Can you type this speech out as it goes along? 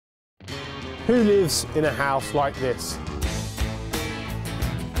Who lives in a house like this?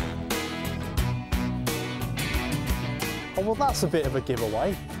 Oh, well, that's a bit of a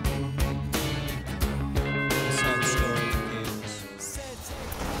giveaway.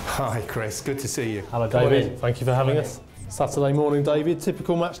 Hi Chris, good to see you. Hello David, thank you for having us. Saturday morning, David,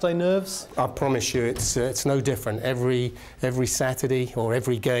 typical matchday nerves? I promise you it's no different. Every Saturday or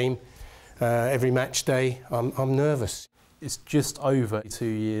every game, every match day, I'm nervous. It's just over 2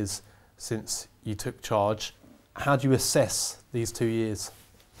 years since you took charge. How do you assess these 2 years?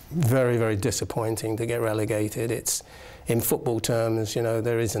 Very, very disappointing to get relegated. It's, in football terms, you know,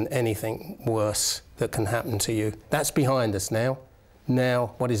 there isn't anything worse that can happen to you. That's behind us now.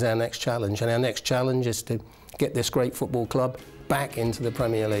 Now, what is our next challenge? And our next challenge is to get this great football club back into the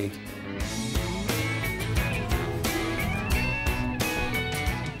Premier League.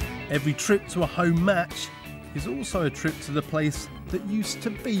 Every trip to a home match is also a trip to the place that used to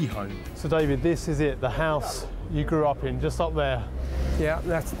be home. So David, this is it, the house you grew up in, just up there. Yeah,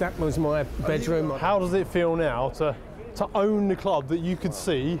 that was my bedroom. How does it feel now to own the club that you could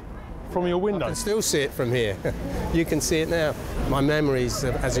see from your window? I can still see it from here. You can see it now. My memories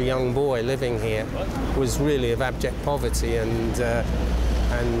as a young boy living here was really of abject poverty and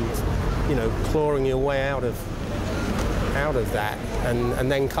you know, clawing your way out of that and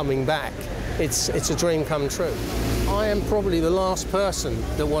then coming back. It's a dream come true. I am probably the last person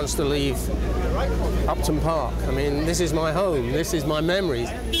that wants to leave Upton Park. I mean, this is my home, this is my memories,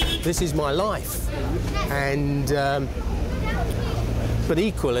 this is my life. And but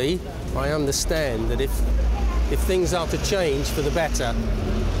equally, I understand that if things are to change for the better,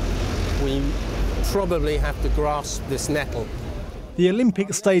 we probably have to grasp this nettle. The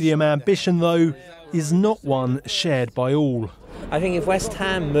Olympic Stadium ambition, though, is not one shared by all. I think if West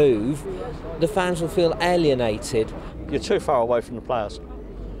Ham move, the fans will feel alienated. You're too far away from the players,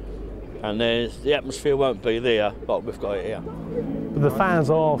 and the atmosphere won't be there, but we've got it here. But the fans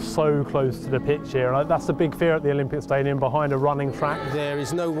are so close to the pitch here, and that's a big fear at the Olympic Stadium, behind a running track. There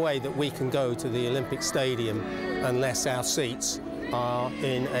is no way that we can go to the Olympic Stadium unless our seats are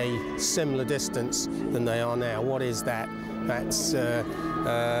in a similar distance than they are now. What is that? That's 20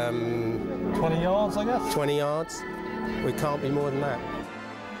 yards, I guess? 20 yards. We can't be more than that.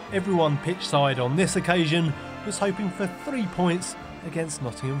 Everyone pitch side on this occasion was hoping for 3 points against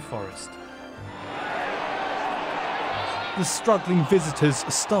Nottingham Forest. The struggling visitors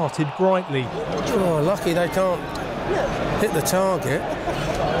started brightly. Oh, lucky they can't hit the target.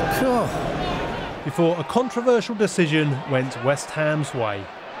 God. Before a controversial decision went West Ham's way.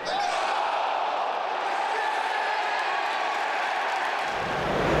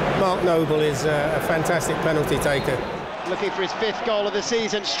 Mark Noble is a fantastic penalty taker. Looking for his 5th goal of the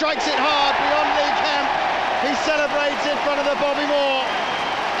season, strikes it hard beyond Lee Kemp. He celebrates in front of the Bobby Moore,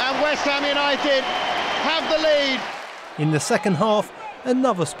 and West Ham United have the lead. In the second half,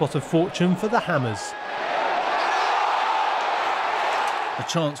 another spot of fortune for the Hammers. A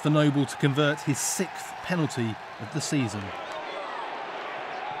chance for Noble to convert his 6th penalty of the season.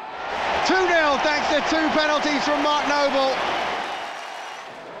 2-0 thanks to 2 penalties from Mark Noble.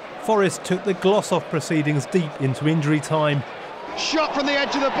 Forest took the gloss off proceedings deep into injury time. Shot from the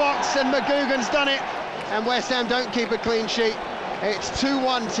edge of the box, and McGugan's done it. And West Ham don't keep a clean sheet. It's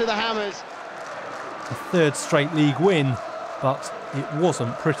 2-1 to the Hammers. A 3rd straight league win, but it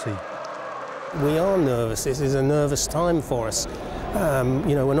wasn't pretty. We are nervous. This is a nervous time for us.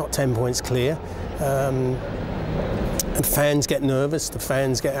 You know, we're not 10 points clear. And fans get nervous, the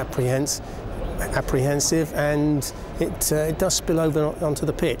fans get apprehensive, and it does spill over onto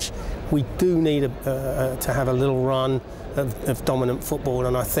the pitch. We do need to have a little run of dominant football,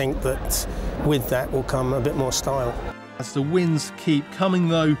 and I think that with that will come a bit more style. As the wins keep coming,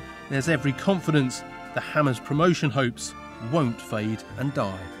 though, there's every confidence the Hammers' promotion hopes won't fade and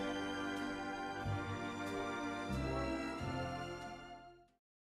die.